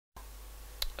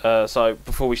So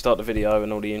before we start the video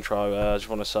and all the intro, I just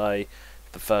want to say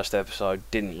the first episode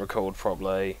didn't record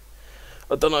properly.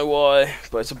 I don't know why,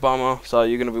 but it's a bummer. So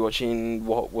you're going to be watching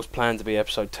what was planned to be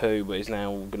episode 2, but is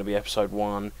now going to be episode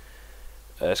 1.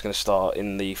 It's going to start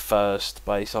in the first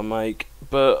base I make,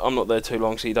 but I'm not there too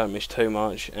long, so you don't miss too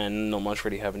much, and not much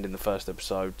really happened in the first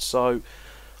episode. So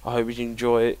I hope you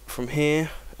enjoy it from here,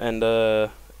 and yeah,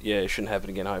 it shouldn't happen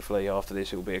again. Hopefully after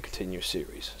this it will be a continuous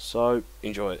series. So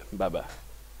enjoy it. Bye bye.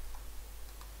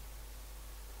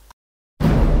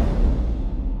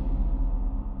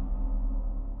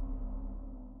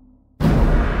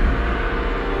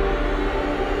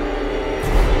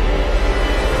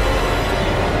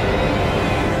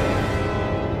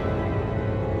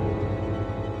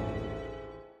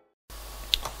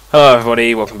 Hello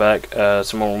everybody, welcome back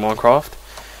to more Minecraft.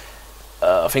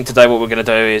 I think today what we're going to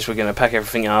do is we're going to pack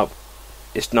everything up.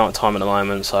 It's night time at the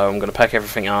moment, so I'm going to pack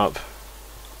everything up,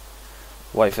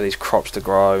 wait for these crops to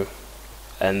grow,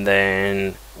 and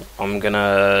then I'm going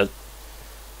to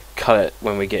cut it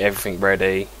when we get everything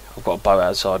ready. I've got a boat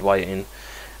outside waiting,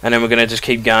 and then we're going to just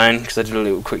keep going because I did a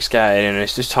little quick scouting, and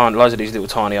it's just loads of these little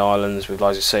tiny islands with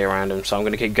loads of sea around them, so I'm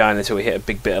going to keep going until we hit a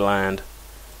big bit of land.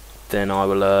 Then I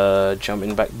will jump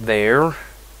in back there.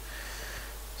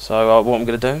 So what I'm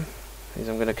going to do is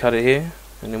I'm going to cut it here,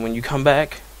 and then when you come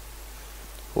back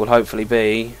will hopefully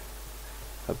be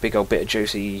a big old bit of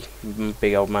juicy,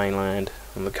 big old mainland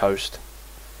on the coast,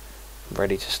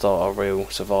 ready to start our real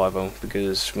survival,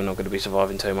 because we're not going to be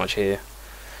surviving too much here,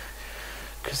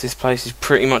 because this place is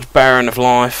pretty much barren of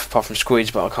life, apart from squids,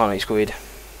 but I can't eat squid.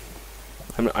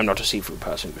 I'm not a seafood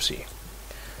person, you see.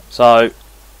 So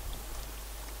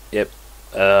yep,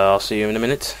 I'll see you in a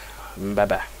minute. Bye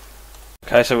bye.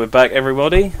 Okay, so we're back,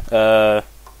 everybody. Yeah,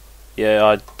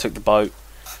 I took the boat,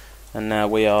 and now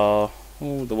we are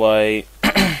all the way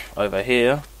over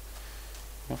here.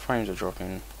 My frames are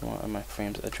dropping. What are my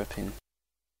frames that are dropping?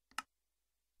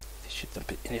 This should not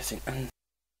be anything.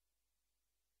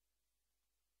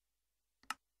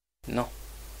 No.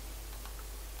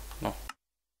 No.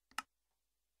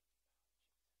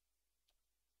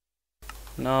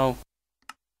 No.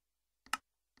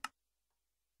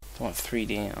 I want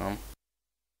 3D on.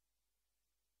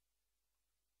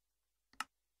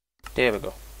 There we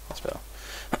go. That's better.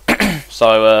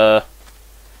 So,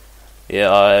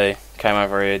 yeah, I came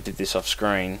over here, did this off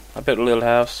screen. I built a little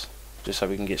house just so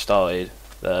we can get started.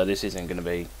 This isn't going to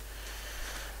be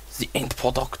the end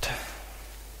product.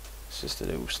 It's just a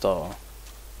little start.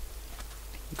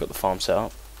 Got the farm set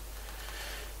up,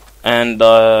 and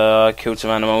I killed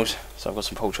some animals. So I've got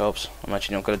some pork chops. I'm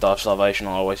actually not going to die of starvation.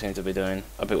 I always seem to be doing.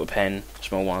 I built a pen, a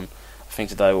small one. I think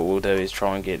today what we'll do is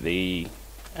try and get the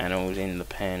animals in the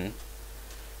pen.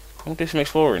 I'll do some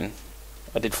exploring.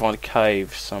 I did find a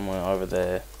cave somewhere over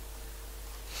there,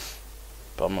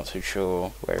 but I'm not too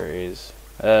sure where it is.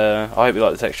 I hope you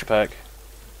like the texture pack.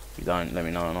 If you don't, let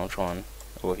me know and I'll try and...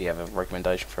 Or if you have a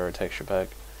recommendation for a texture pack,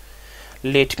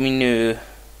 let me know.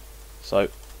 So I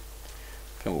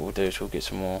think what we'll do is we'll get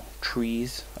some more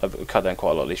trees. I've cut down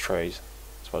quite a lot of these trees,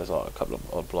 as well as like a couple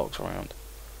of odd blocks around.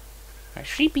 A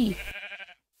sheepy.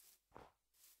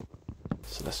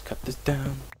 So let's cut this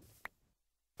down.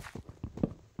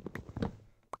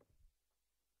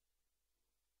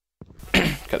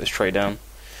 Cut this tree down.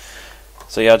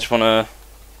 So yeah, I just want to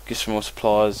get some more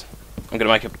supplies. I'm going to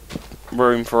make a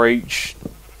room for each.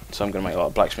 So I'm going to make like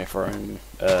a blacksmith room,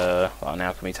 like an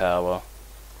alchemy tower.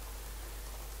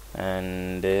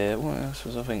 And what else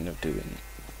was I thinking of doing?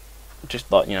 Just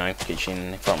like, you know,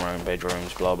 kitchen, front room,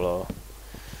 bedrooms, blah blah.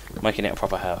 Making it a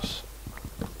proper house,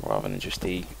 rather than just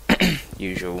the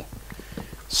usual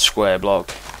square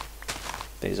block.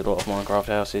 There's a lot of Minecraft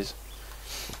houses.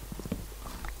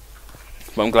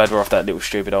 But I'm glad we're off that little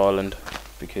stupid island,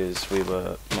 because we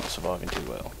were not surviving too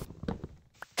well.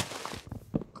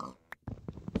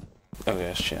 Oh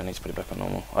yeah, shit, I need to put it back on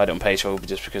normal. I had it on peaceful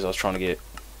just because I was trying to get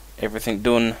everything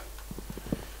done. I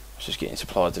was just getting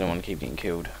supplies, I didn't want to keep getting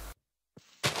killed.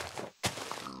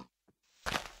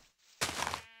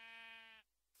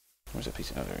 Where's that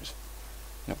piece of... Oh, there it is.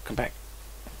 No, come back.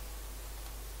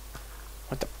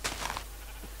 What the...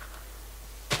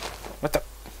 What the...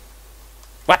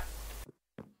 What?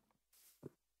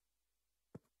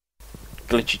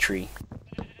 Glitchy tree.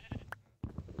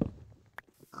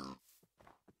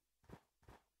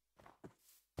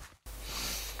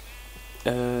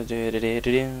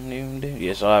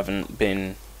 Yes, I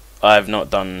have not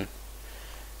done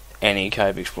any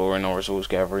cave exploring or resource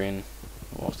gathering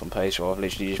whilst on pace, so I've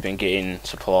literally just been getting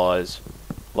supplies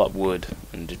like wood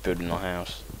and just building my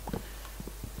house.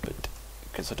 But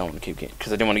because I don't want to keep getting,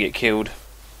 because I didn't want to get killed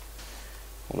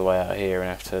all the way out here and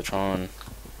have to try and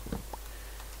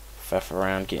faff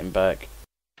around getting back.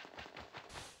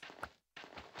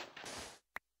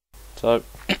 So,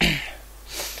 I think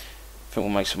we'll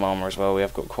make some armour as well. We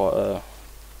have got quite a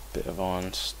bit of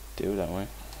iron steel, don't we?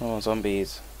 Oh,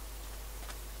 zombies.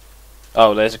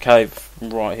 Oh, there's a cave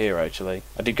right here, actually.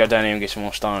 I did go down here and get some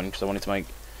more stone because I wanted to make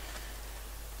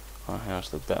our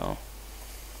house look better.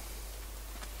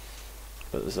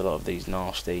 But there's a lot of these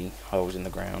nasty holes in the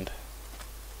ground.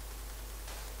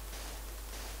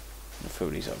 I'll fill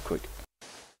these up quick.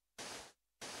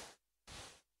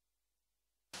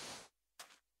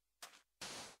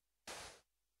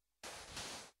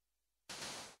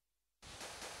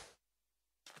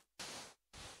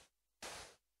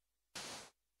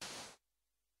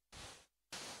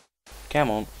 Come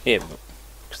on, here.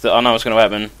 Because I know what's going to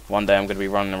happen. One day I'm going to be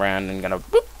running around and going to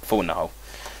fall in the hole.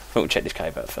 I think we'll check this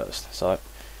cave out first. So,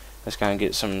 let's go and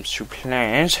get some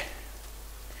supplies.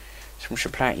 Some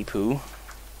supply poo.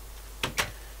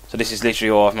 So this is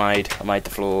literally all I've made. I made the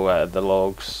floor out of the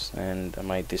logs, and I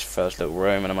made this first little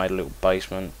room, and I made a little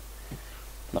basement.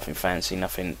 Nothing fancy,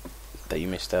 nothing that you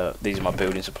missed out. These are my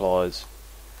building supplies.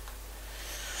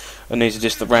 And these are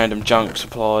just the random junk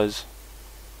supplies.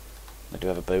 I do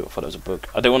have a book. I thought it was a book.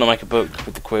 I do want to make a book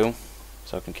with the quill,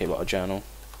 so I can keep like a journal.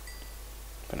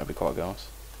 I think that'd be quite nice.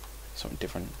 Something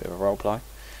different, bit of a role play.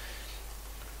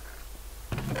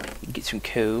 Get some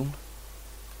coal.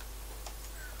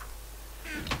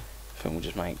 I think we'll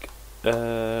just make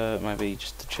maybe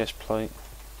just a chest plate.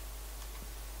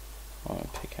 Oh,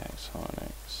 pickaxe, iron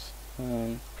axe.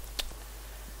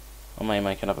 I may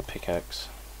make another pickaxe.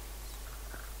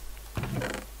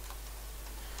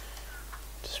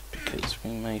 Because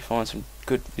we may find some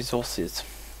good resources.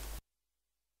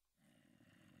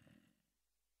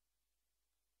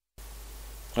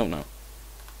 Oh no,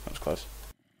 that was close.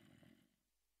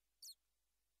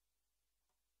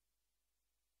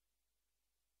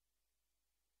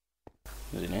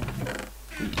 Is it in here?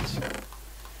 Please.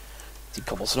 It's a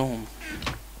cobblestone.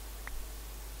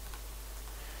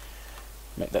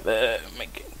 Make that there.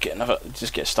 Get another.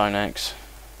 Just get a stone axe.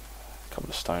 A couple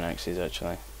of stone axes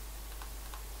actually.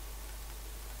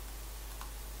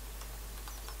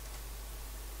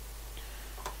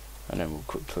 And then we'll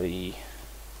quickly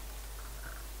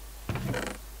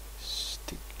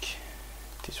stick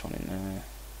this one in there.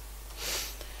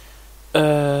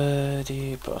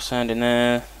 Put our sand in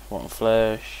there, rotten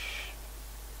flesh,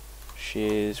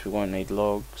 shears, we won't need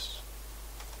logs.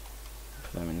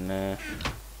 Put them in there.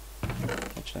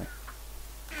 Actually.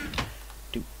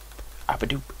 Doop. Abba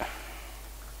doop.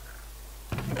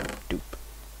 Doop.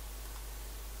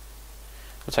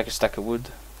 We'll take a stack of wood,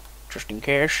 just in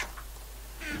case.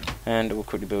 And we'll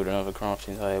quickly build another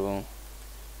crafting table.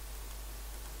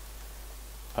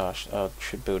 I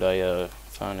should build a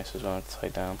furnace as well to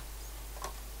take down.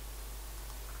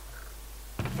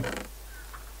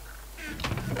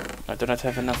 I don't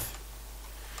have enough.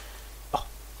 Oh,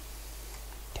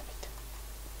 damn it!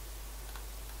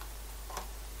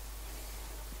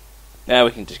 Now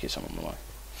we can just get some on the way.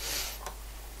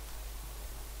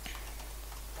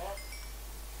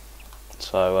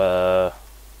 So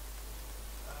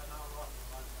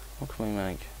what can we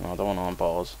make? No, I don't want iron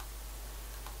bars.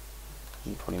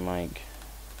 We can probably make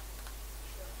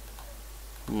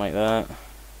that.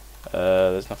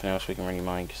 There's nothing else we can really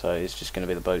make, so it's just going to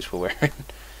be the boots we're wearing.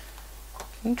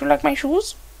 Would you like my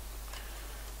shoes?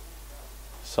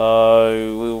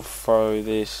 So we'll throw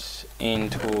this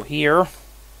into here.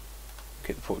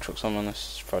 Keep the pork chocks on.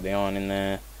 Let's throw the iron in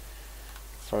there.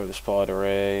 Throw the spider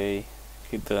ray.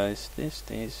 Keep those. This.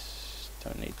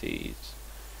 Don't need these.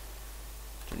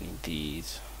 Don't need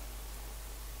these.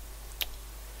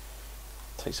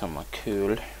 Take some of my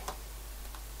coal.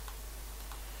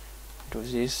 Do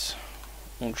this.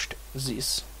 And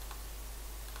this.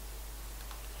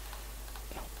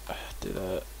 Do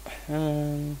that.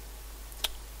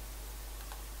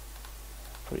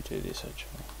 Probably do this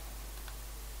actually.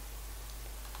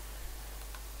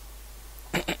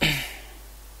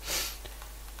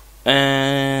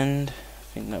 And I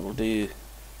think that will do.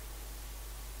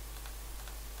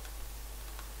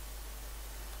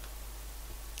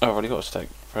 Oh, I've already got a stack.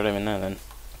 Throw them in there then.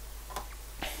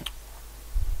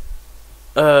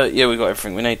 Yeah, we got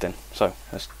everything we need then. So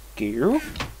let's go.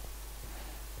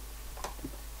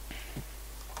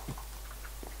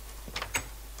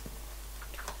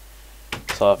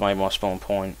 So I've made my spawn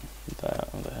point.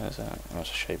 What the hell is that? Oh, it's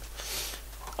a sheep.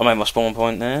 I made my spawn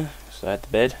point there. So I had the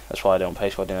bed. That's why I did on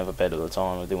pace. I didn't have a bed at the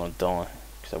time. I didn't want to die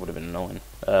because that would have been annoying.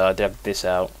 I dug this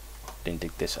out. Didn't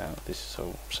dig this out. This is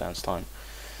all sandstone.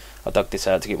 I dug this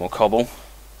out to get more cobble.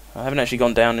 I haven't actually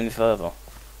gone down any further.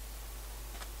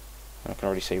 I can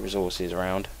already see resources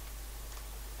around.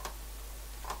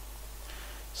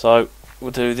 So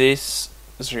we'll do this,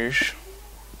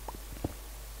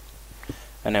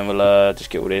 and then we'll just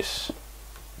get all this.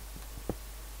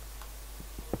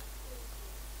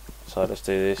 So let's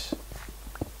do this.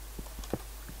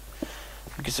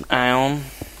 We'll get some iron.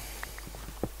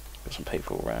 Got some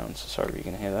people around, so sorry if you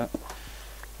can hear that.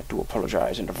 I do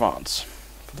apologise in advance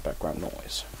for the background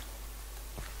noise.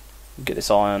 We'll get this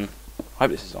iron. I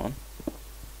hope this is iron.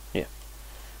 Yeah.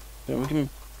 But we can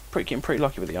getting pretty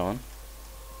lucky with the iron.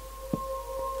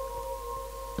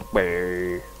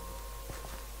 Where?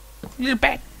 Little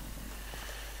bat.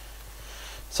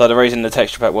 So the reason the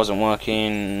texture pack wasn't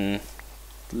working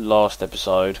last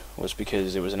episode was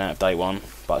because it was an out-of-date one,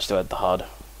 but I still had the HUD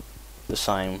the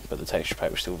same, but the texture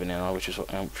pack was still vanilla, which is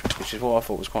what I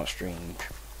thought was quite strange.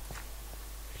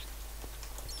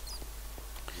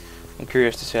 I'm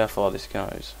curious to see how far this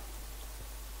goes.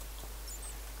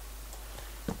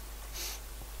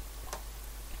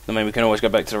 I mean, we can always go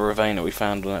back to the ravine that we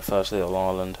found on that first little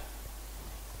island.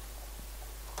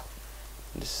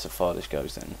 And this is how far this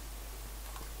goes then.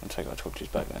 I'll take our torches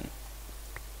back then.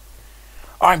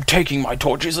 I'm taking my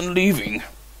torches and leaving!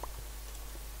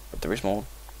 But there is more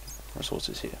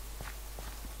resources here.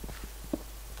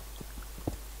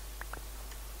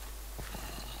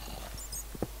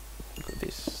 Look at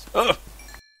this. Ugh!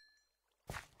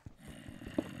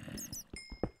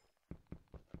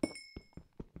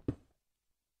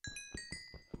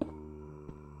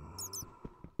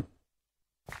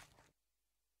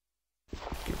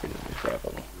 Get rid of this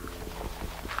gravel.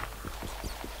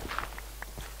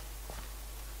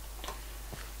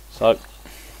 So,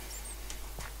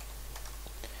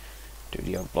 do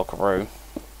the old block of row.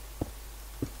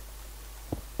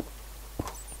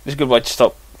 This is a good way to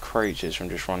stop creatures from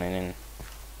just running in.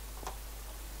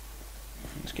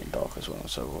 It's getting dark as well,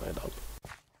 so we'll head up.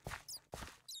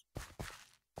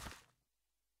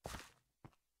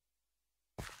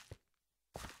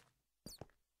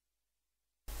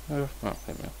 Oh, there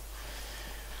we go.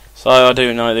 So I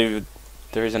do know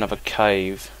there is another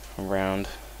cave around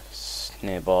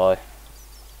nearby,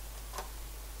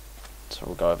 so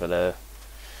we'll go over there,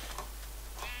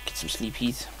 get some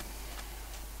sleepies.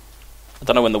 I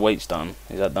don't know when the wheat's done.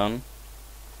 Is that done?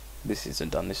 This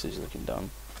isn't done. This is looking done.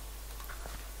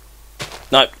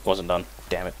 Nope, wasn't done.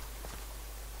 Damn it.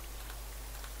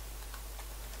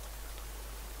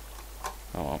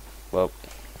 Oh well. Well,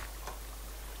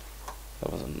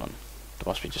 that wasn't done. There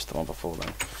must be just the one before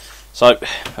then. So,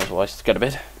 as always, go to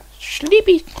bed.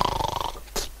 Sleepy.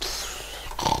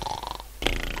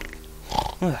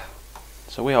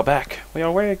 So we are back. We are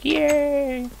awake.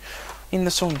 Yay! In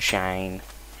the sunshine.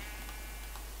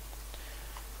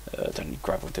 Don't need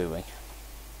gravel, do we?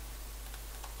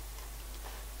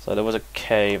 So there was a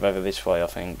cave over this way, I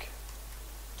think.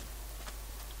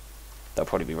 That'll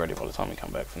probably be ready by the time we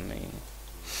come back from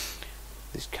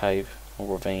this cave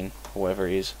or ravine or whatever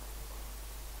it is.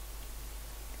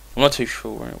 I'm not too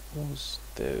sure where it was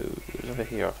though. It was over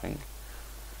here, I think.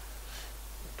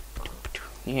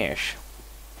 Yes.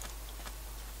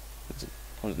 It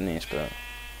wasn't this, but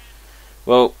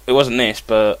well, it wasn't this,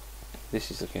 but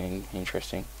this is looking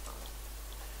interesting.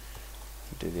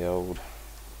 Do the old.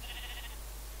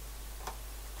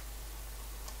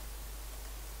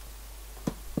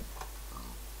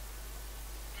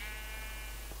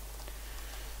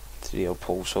 The old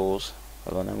Paul Saws.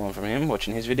 I learned that one from him,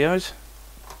 watching his videos.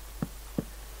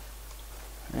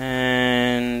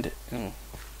 And it's a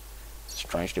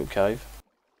strange little cave.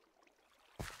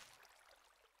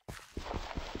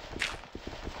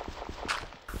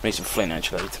 Need some flint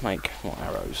actually to make more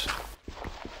arrows.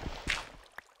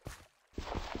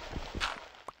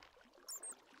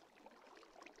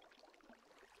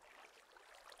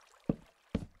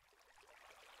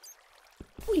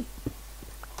 Whee.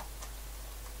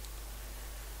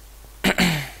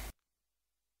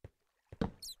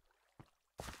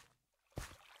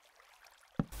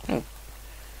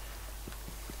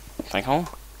 Thank you.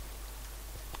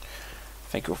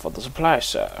 Thank you for the supply,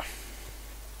 sir.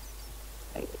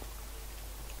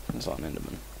 It's like an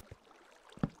Enderman.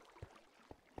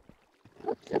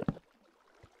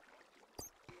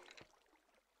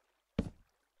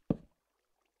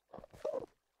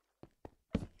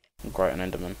 Great,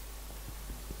 an Enderman.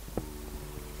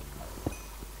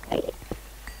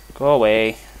 Go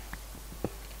away.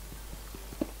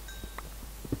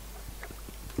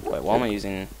 Wait, why am I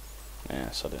using... Yeah,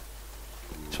 so this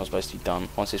one's supposed to be done.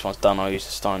 Once this one's done, I'll use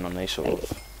the stone on these sort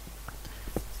of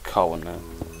coal and iron.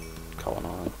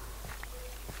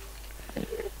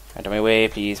 Out of my way,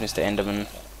 please, Mr. Enderman.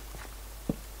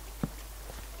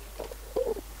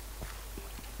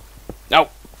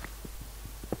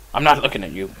 I'm not looking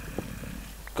at you.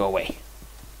 Go away.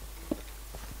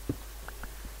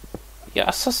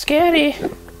 You're so scary.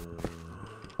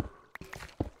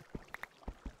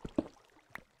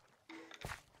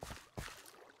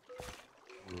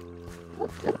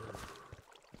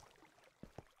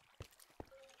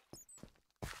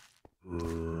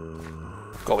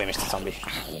 Go away, Mr. Zombie.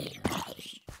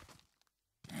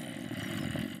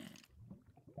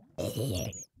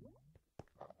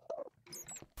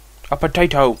 A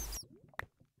potato.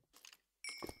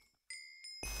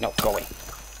 No, go away.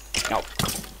 No.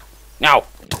 No.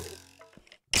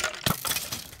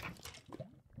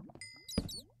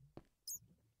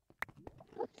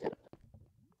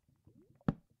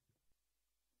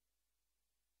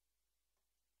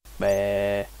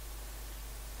 Bah.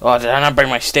 Oh, did I not bring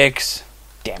my sticks?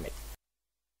 Damn it.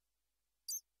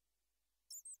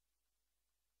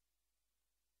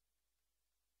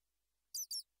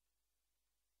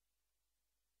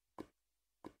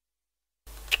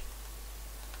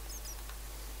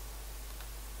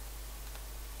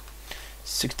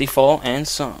 $64 and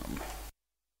some.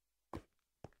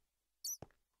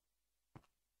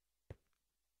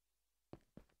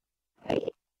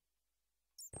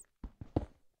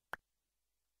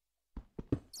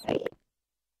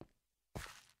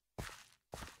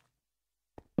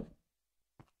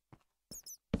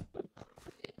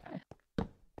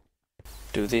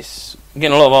 Do this. I'm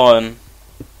getting a lot of iron,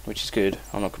 which is good.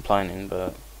 I'm not complaining,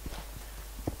 but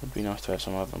it would be nice to have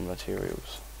some other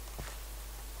materials.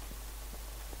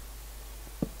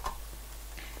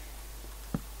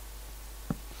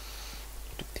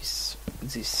 Do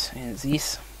this, and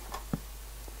this.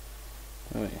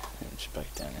 Oh, wait, just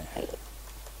back down there.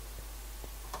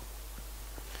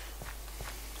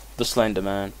 The Slender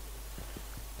Man.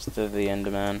 Instead of the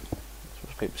Enderman. That's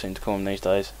what people seem to call him these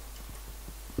days.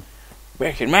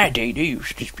 Back in my day, they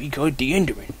used to be called the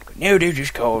Enderman. But now they're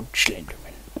just called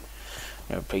Slenderman.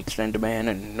 Never played Slenderman,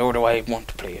 and nor do I want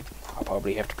to play it. I'll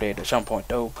probably have to play it at some point,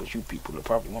 though, because you people will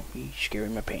probably want me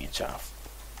scaring my pants off.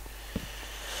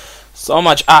 So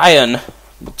much iron,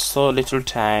 but so little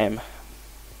time.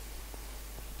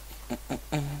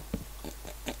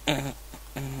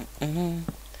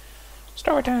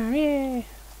 Story time, yeah.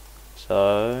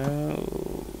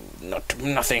 So,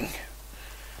 nothing.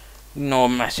 No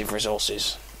massive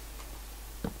resources.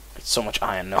 It's so much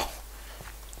iron now.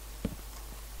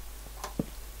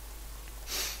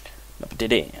 But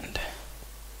did end.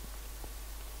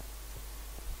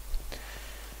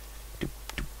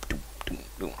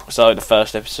 So the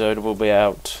first episode will be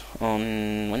out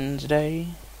on Wednesday.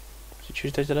 Is it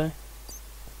Tuesday today?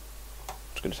 I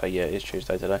was going to say, yeah, it is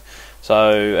Tuesday today.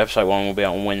 So episode 1 will be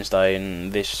out on Wednesday,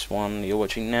 and this one you're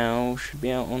watching now should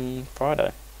be out on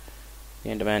Friday. The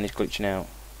Enderman is glitching out.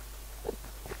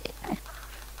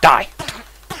 Die!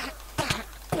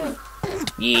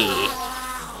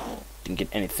 Yeah! Didn't get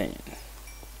anything.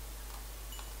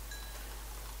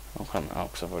 Oh,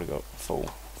 because I've already got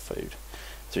full food.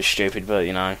 It's stupid, but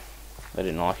you know, they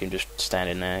didn't like him just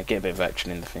standing there. Get a bit of action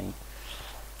in the thing.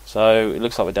 So, it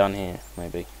looks like we're done here,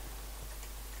 maybe.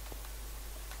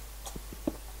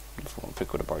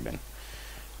 Pick what I broke then.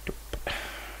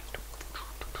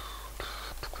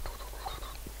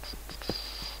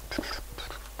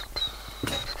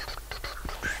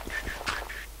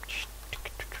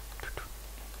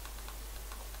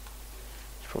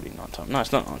 Probably night time. No,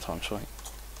 it's not night time, sorry.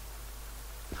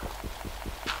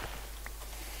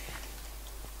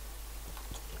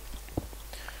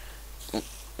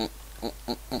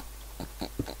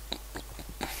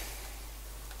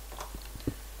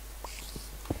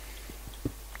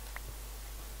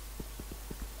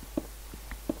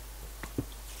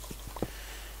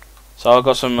 So I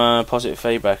got some positive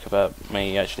feedback about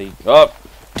me actually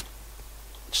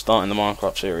starting the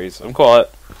Minecraft series. I'm quite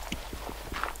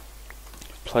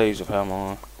pleased with how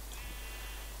my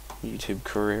YouTube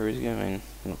career is going.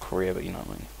 Not career, but you know what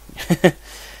I mean.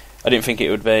 I didn't think it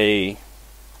would be.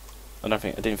 I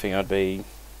didn't think I'd be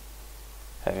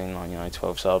having, like, you know,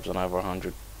 12 subs and over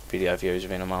 100 video views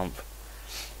within a month.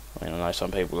 I mean, I know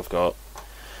some people have got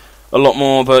a lot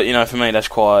more, but you know, for me that's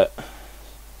quite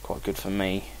good for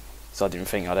me. So I didn't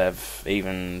think I'd have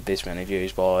even this many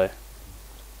views by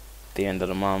the end of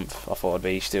the month. I thought I'd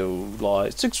be still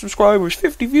like 6 subscribers,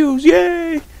 50 views,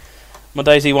 yay! My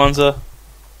Daisy ones are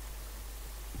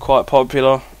quite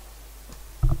popular,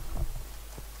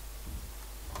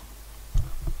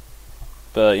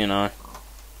 but you know,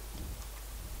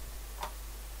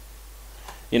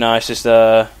 it's just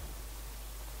sorry,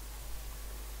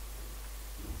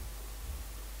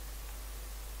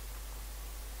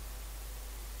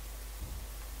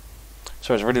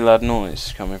 it's a really loud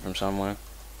noise coming from somewhere.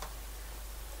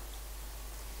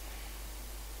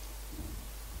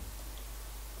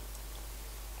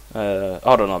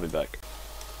 Hold on, I'll be back.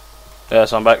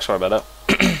 So I'm back. Sorry about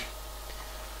that.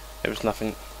 It was nothing.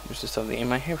 It was just something in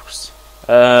my house.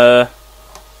 Oh,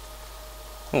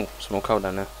 it's more cold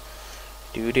down there.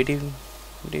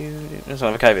 There's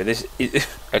another cave here. This is,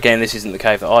 again, this isn't the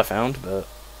cave that I found, but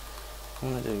what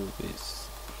I'm gonna do is.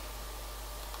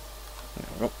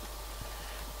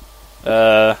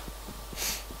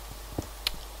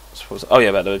 Oh yeah,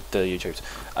 about the YouTubes.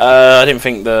 I didn't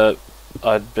think that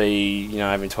I'd be,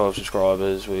 having 12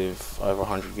 subscribers with over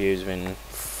 100 views within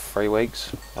 3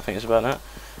 weeks. I think it's about that.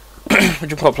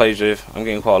 Which I'm quite pleased with. I'm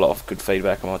getting quite a lot of good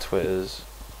feedback on my Twitters,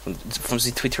 from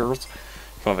the Twitters,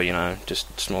 from other,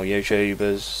 just small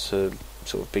YouTubers to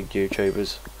sort of big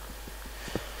YouTubers.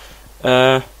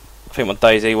 I think my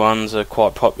DayZ ones are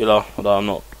quite popular, although I'm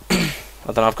not. I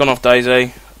don't know. I've gone off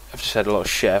DayZ. I've just had a lot of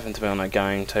shit happen to me on that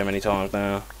game too many times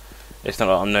now. It's not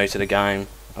like I'm new to the game.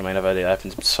 I mean, I've had it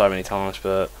happen so many times,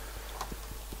 but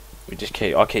I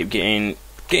keep getting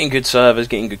good servers,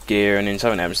 getting good gear, and then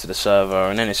something happens to the server,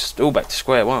 and then it's just all back to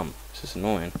square one. It's just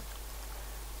annoying.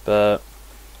 But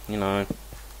we'll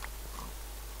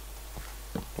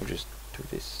just do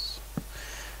this.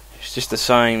 It's just the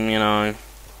same,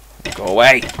 Go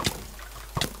away.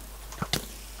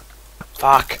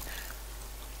 Fuck.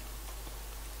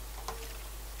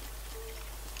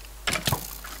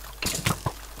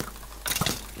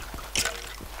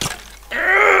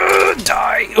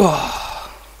 Die.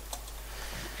 Oh.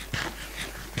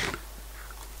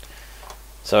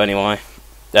 So anyway,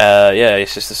 yeah,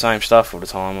 it's just the same stuff all the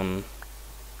time. And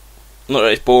not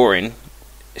that it's boring.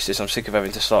 It's just I'm sick of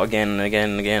having to start again and again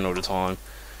and again all the time,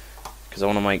 because I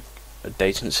want to make a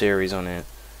decent series on it.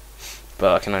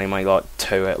 But I can only make like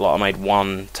 2. Like I made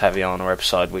 1 Taviana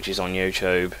episode, which is on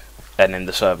YouTube, and then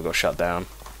the server got shut down.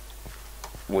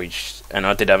 And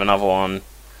I did have another one.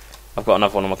 I've got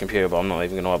another one on my computer, but I'm not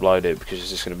even going to upload it because it's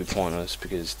just going to be pointless,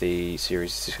 because the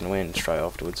series is just going to end straight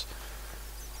afterwards.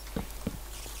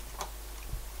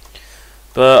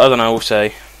 But I don't know, we'll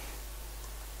see.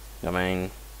 I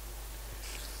mean,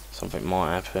 something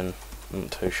might happen. I'm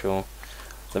not too sure.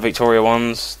 The Victoria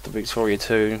ones, the Victoria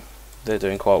 2, they're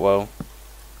doing quite well.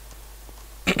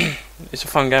 It's a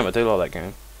fun game. I do like that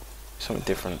game. It's something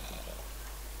different.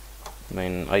 I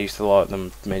mean, I used to like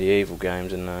them medieval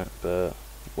games and that, but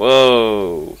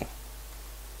whoa,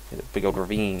 a big old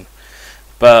ravine.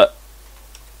 But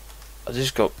I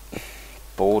just got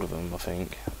bored of them. I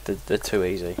think they're too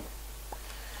easy.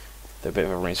 They're a bit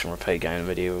of a rinse and repeat game of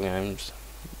medieval games.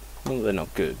 Well, they're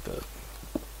not good, but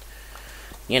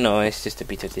it's just a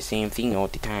bit of the same thing all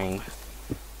the time.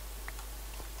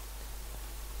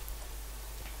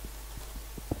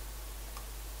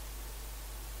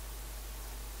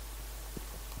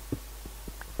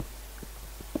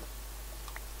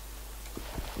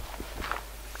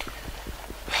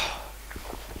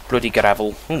 Bloody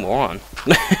gravel. Oh, moron.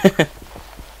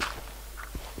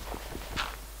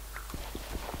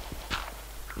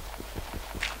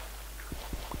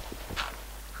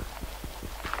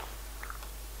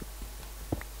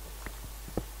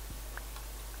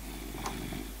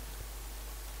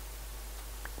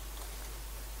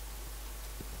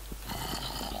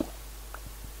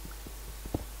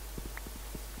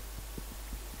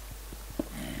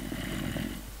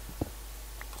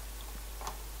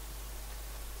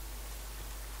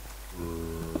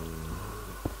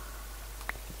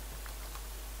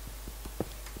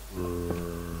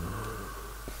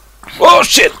 Oh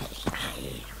shit!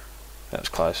 That was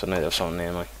close. I knew there was someone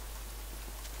near me.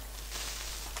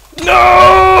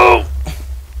 No!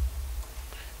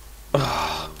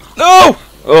 No!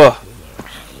 Oh.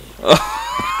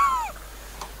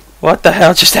 What the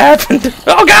hell just happened?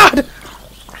 Oh god!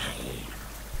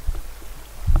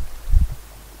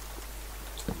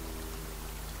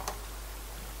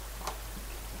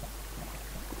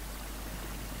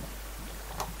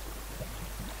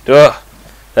 Ugh.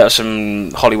 That was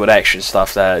some Hollywood action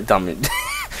stuff that done me.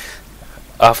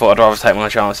 I thought I'd rather take my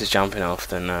chances jumping off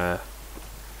than I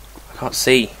can't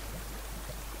see.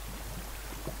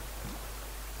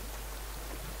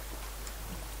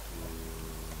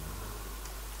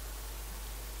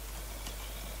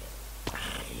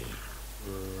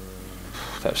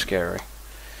 That was scary.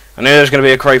 I knew there was going to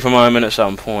be a creeper moment at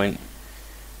some point.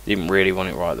 Didn't really want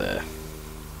it right there.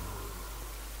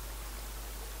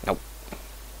 Nope.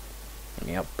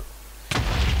 Yep.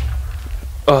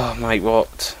 Oh, mate,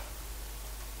 what?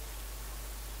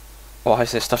 Why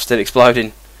is this stuff still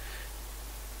exploding?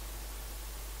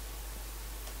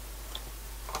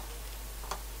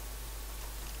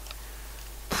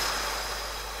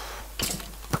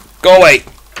 Go away!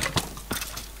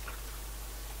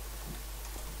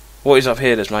 What is up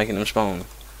here that's making them spawn?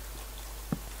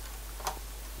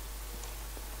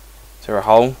 there a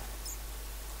hole?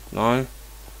 No?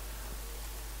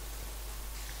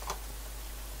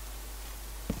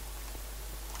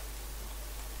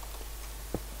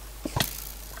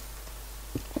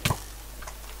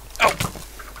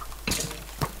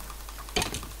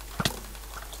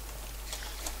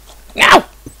 No!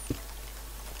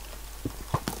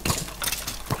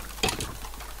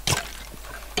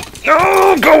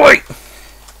 No, go away!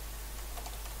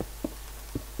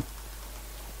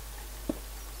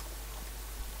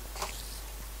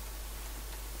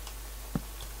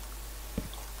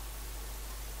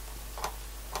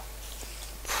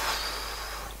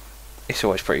 It's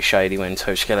always pretty shady when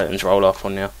two skeletons roll up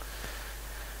on you.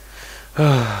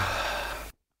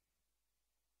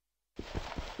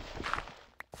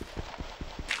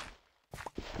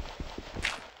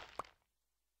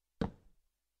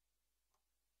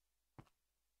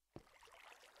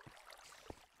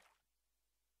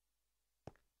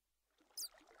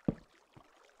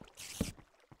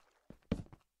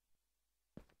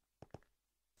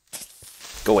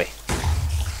 Go away.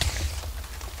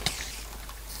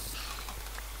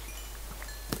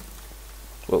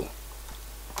 Whoa.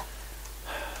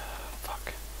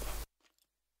 Fuck.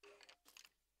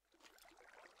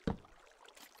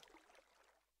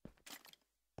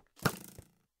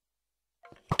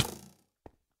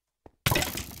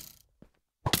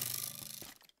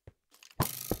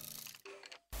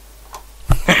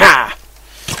 Haha!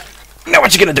 Now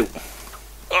what you gonna do?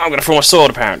 Oh, I'm gonna throw my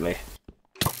sword apparently.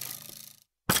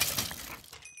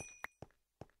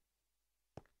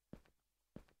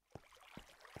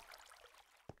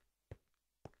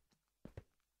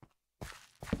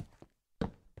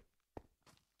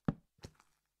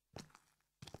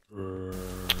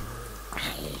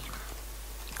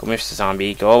 Go, Mr.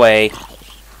 Zombie, go away.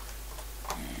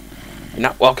 You're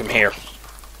not welcome here.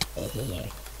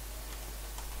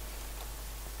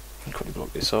 Could have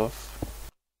blocked this off.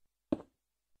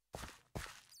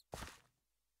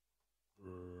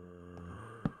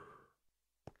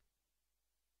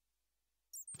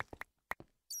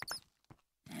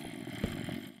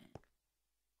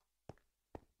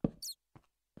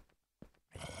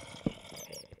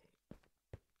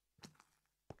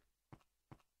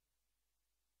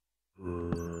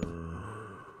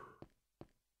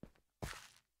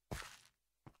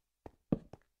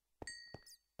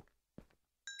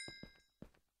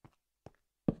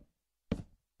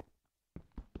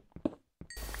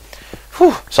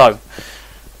 Whew. So,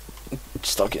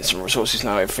 start getting some resources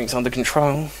now. Everything's under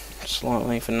control,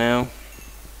 slightly for now.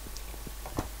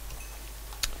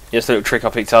 Just a little trick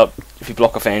I picked up. If you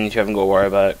block off ends, you haven't got to worry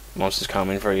about monsters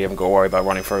coming through. You haven't got to worry about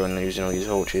running through and losing all your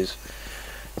torches.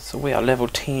 So we are level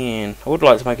 10. I would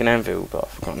like to make an anvil, but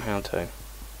I've forgotten how to.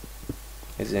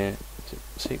 Is it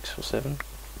 6 or 7?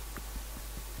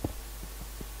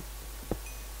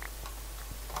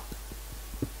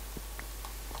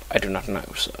 I do not know,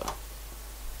 sir.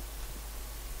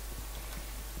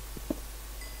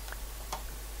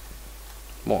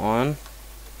 More iron.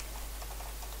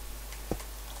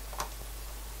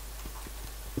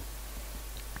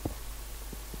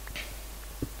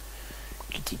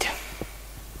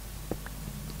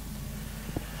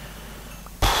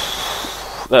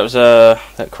 That was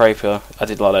that creeper. I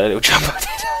did like that little jump I did.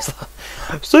 I was like,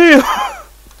 see you.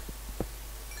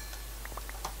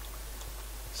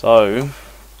 So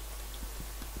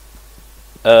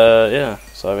yeah,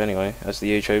 so anyway, as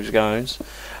the YouTube's goes,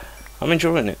 I'm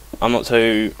enjoying it. I'm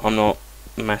not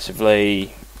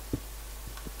massively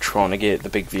trying to get the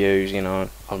big views, you know.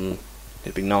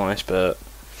 It'd be nice, but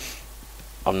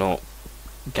I'm not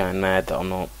going mad that I'm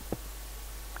not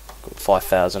got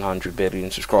 5,100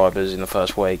 billion subscribers in the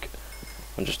first week.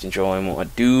 I'm just enjoying what I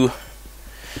do.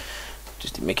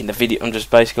 Just making the video. I'm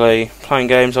just basically playing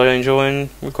games I enjoy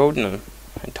and recording them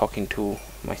and talking to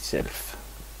myself.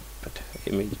 But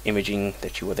imaging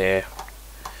that you were there,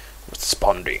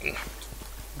 responding.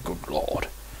 Good lord.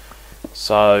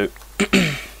 So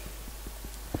get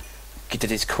to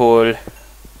this call.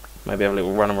 Maybe have a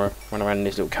little run around in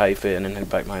this little cave bit and then head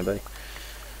back maybe.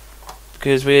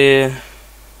 Because we're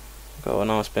got a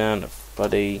nice amount of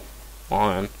bloody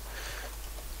iron.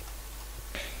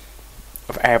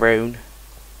 Of iron.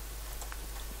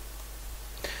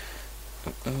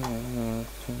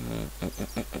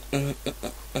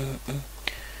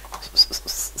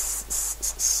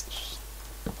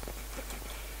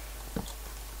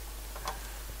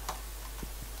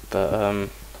 But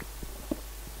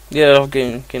yeah, I'm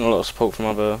getting a lot of support from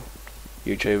other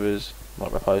YouTubers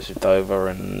like Repulsive Dover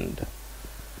and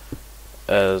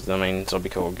I mean Zombie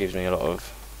Core gives me a little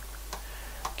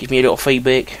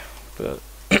feedback, but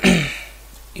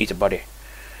he's a buddy.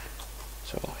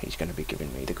 So he's going to be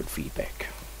giving me the good feedback.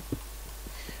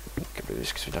 Get rid of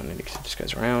this because we don't need it because it just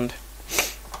goes around.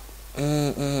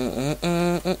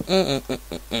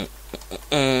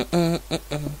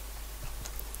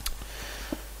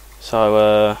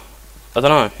 So, I don't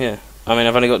know, yeah. I mean,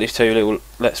 I've only got these two little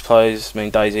Let's Plays. I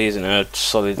mean, DayZ isn't a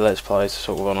solid Let's Play, it's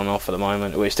sort of on and off at the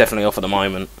moment. Well, it's definitely off at the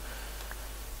moment.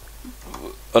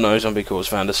 I know Zombie Corps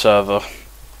found a server,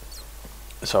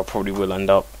 so I probably will end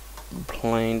up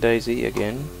playing DayZ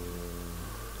again.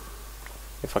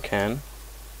 If I can.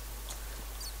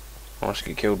 I want to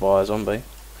get killed by a zombie.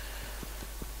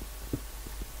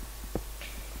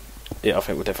 Yeah, I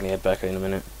think we'll definitely head back in a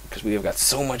minute, because we have got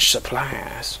so much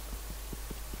supplies.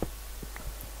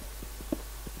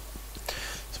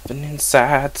 Something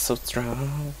inside so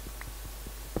strong.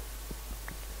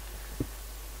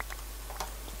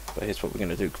 But here's what we're going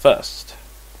to do first.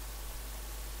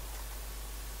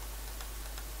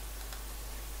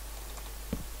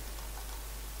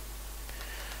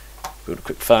 Build a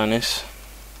quick furnace.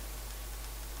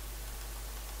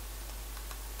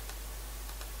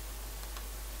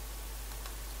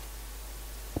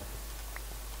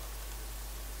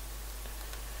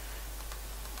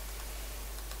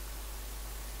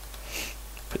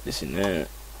 Put this in there.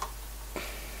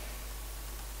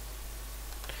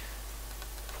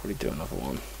 Probably do another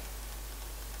one.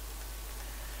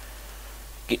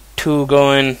 Get 2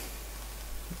 going.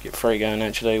 Get 3 going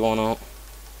actually, why not?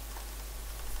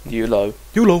 YOLO.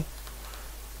 YOLO!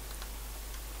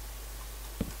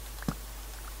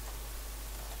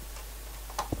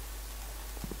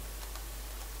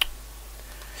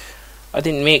 I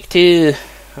didn't make 2.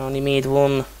 I only made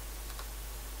 1.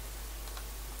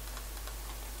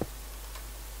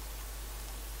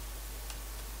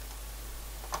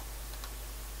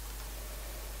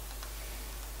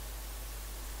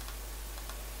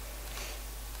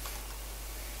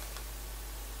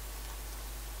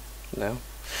 No.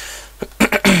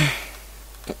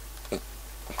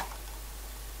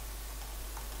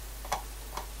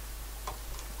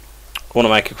 I want to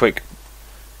make a quick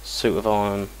suit of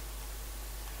iron.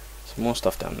 Some more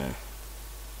stuff down there.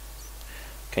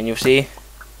 Can you see?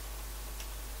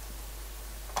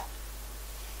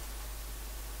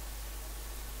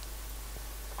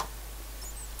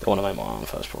 I want to make my iron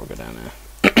first before I go down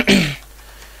there.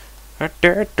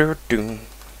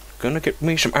 Gonna get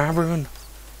me some iron.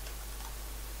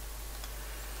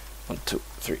 1, 2,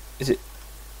 3. Is it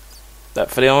that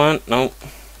for the iron? No.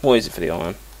 What is it for the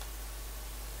iron?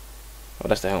 Oh,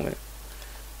 that's the helmet.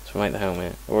 So make the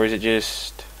helmet. Or is it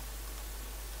just...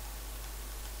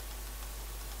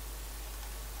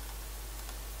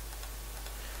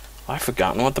 I've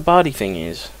forgotten what the body thing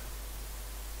is.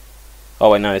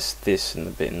 Oh wait, no, it's this and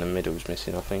the bit in the middle is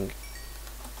missing, I think.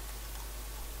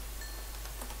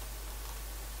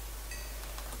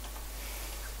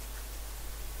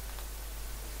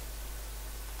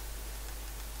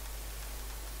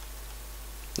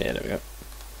 Yeah, there we go.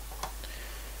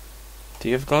 Do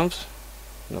you have gloves?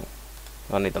 No.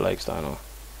 I need the legs, don't I?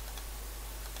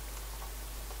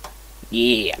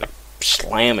 Yeah,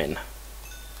 slamming.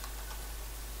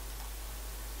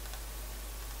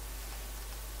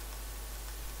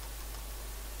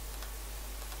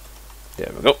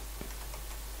 There we go.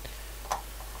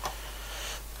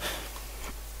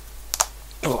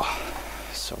 Oh,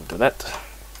 so do that.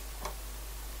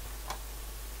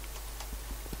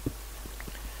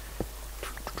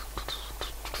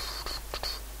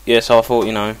 Yes, I thought,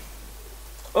 you know.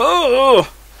 Oh,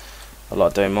 I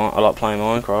like playing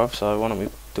Minecraft, so why don't we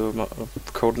do a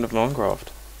recording of Minecraft?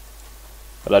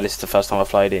 Although this is the first time I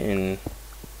played it in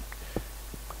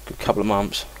a couple of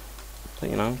months. So,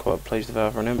 you know, I'm quite pleased with how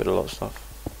I've remembered a lot of stuff.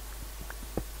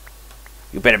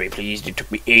 You better be pleased, it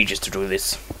took me ages to do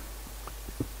this.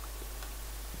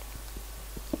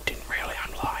 Didn't really,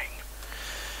 I'm lying.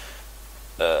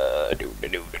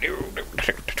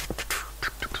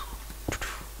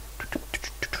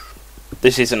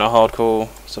 This isn't a hardcore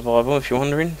survival, if you're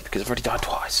wondering, because I've already died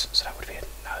twice, so that would be a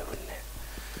no, wouldn't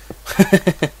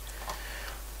it?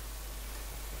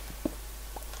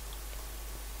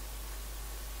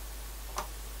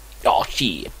 Oh,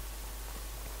 shit.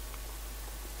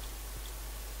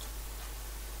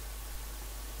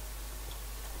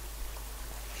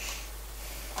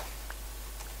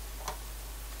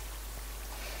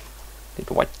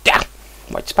 Little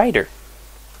white spider.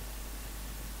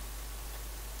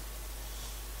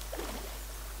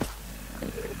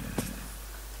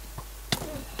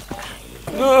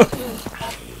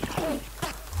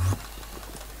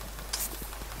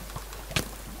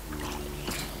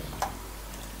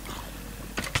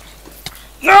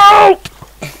 No!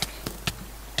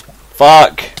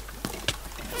 Fuck.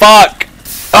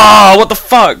 Oh, what the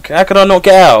fuck? How could I not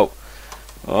get out?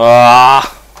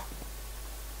 Ah.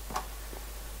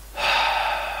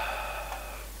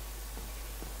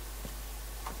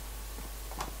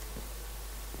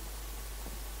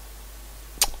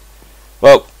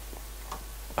 Well,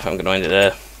 I think I'm going to end it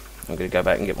there. I'm going to go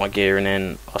back and get my gear, and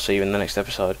then I'll see you in the next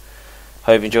episode.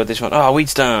 Hope you enjoyed this one. Oh,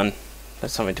 weed's done.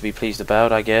 That's something to be pleased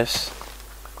about, I guess.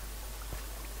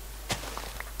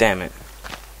 Damn it.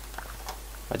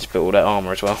 I just built all that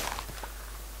armour as well.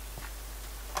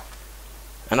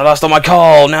 And I lost all my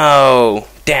coal! No!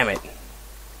 Damn it.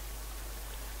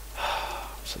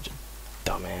 I'm such a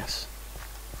dumbass.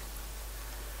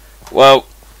 Well,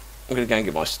 I'm going to go and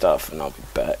get my stuff, and I'll be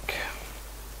back.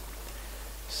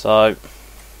 So,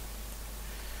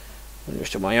 the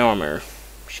rest of my armour.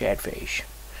 Shadfish.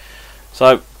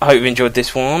 So, I hope you enjoyed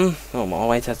this one. Oh, my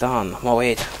weight is done. My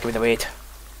weight. Give me the weight.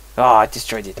 Oh, I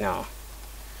destroyed it now.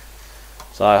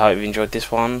 So, I hope you enjoyed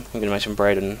this one. I'm going to make some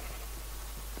bread and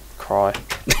cry.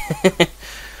 I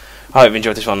hope you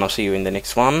enjoyed this one. I'll see you in the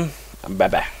next one.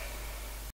 Bye-bye.